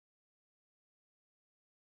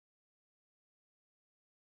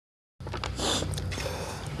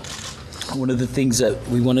One of the things that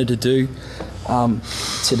we wanted to do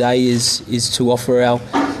today is to offer our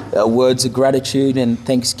words of gratitude and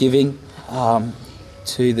thanksgiving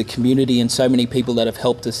to the community and so many people that have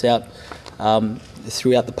helped us out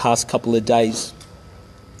throughout the past couple of days,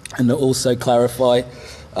 and to also clarify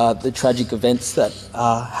the tragic events that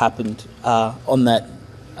happened on that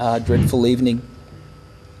dreadful evening.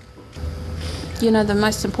 You know, the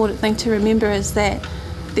most important thing to remember is that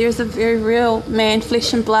there is a very real man,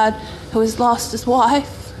 flesh and blood, who has lost his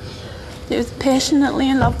wife, he was passionately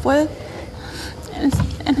in love with,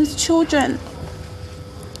 and his children.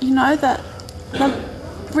 You know, that the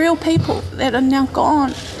real people that are now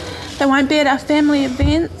gone. They won't be at our family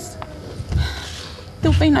events.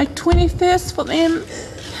 There'll be no 21st for them.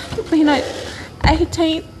 There'll be no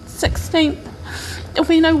 18th, 16th. There'll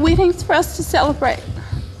be no weddings for us to celebrate.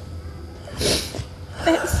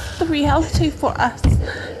 That's the reality for us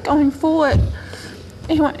going forward.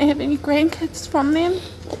 We won't have any grandkids from them.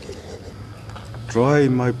 Try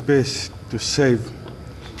my best to save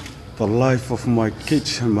the life of my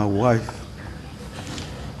kids and my wife.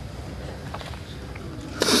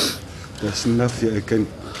 There's nothing I can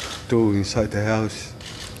do inside the house.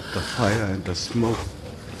 The fire and the smoke.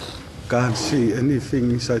 Can't see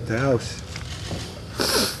anything inside the house.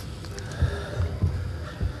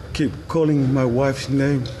 Keep calling my wife's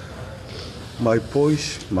name, my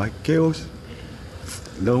boys, my girls.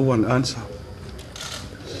 No one answer.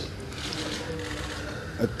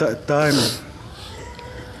 At that time,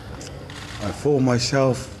 I thought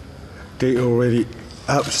myself, they already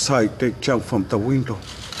outside, they jump from the window.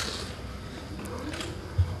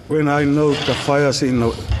 When I know the fires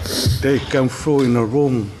they come through in the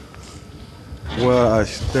room where I was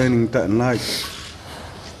standing that night.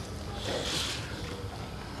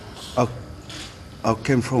 I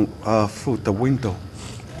came from through the window,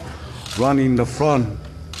 running in the front,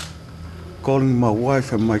 calling my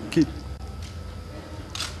wife and my kid.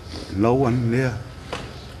 No one there.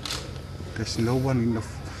 There's no one in the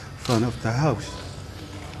front of the house.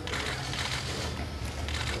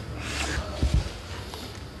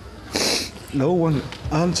 No one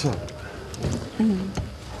answered.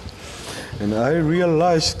 And I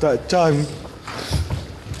realized that time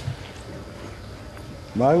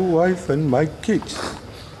my wife and my kids,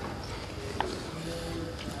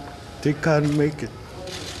 they can't make it.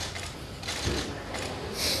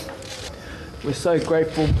 We're so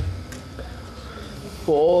grateful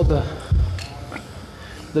for all the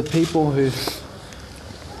people who've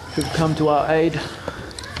come to our aid.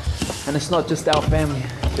 And it's not just our family.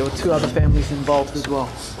 There were 2 other families involved as well.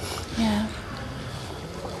 Yeah.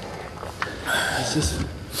 It's just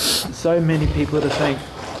so many people to thank.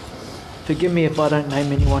 Forgive me if I don't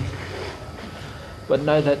name anyone, but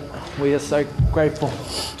know that we are so grateful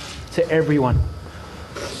to everyone.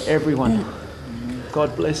 Everyone.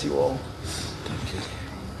 God bless you all. Thank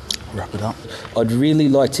you. Wrap it up. I'd really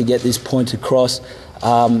like to get this point across,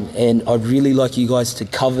 and I'd really like you guys to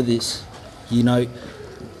cover this, you know,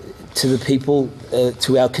 to the people,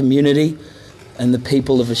 to our community and the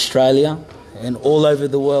people of Australia and all over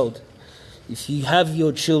the world. If you have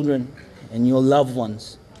your children and your loved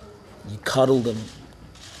ones, you cuddle them,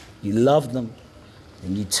 you love them,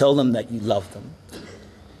 and you tell them that you love them.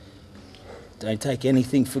 Don't take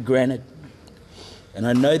anything for granted. And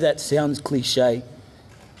I know that sounds cliche,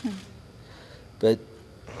 but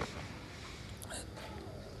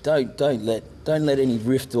don't let any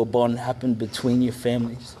rift or bond happen between your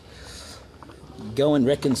families. Go and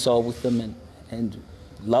reconcile with them and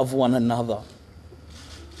love one another,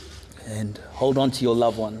 and hold on to your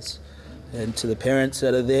loved ones. And to the parents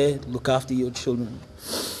that are there, look after your children.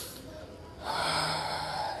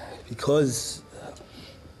 Because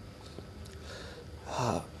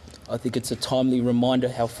I think it's a timely reminder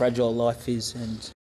how fragile life is, and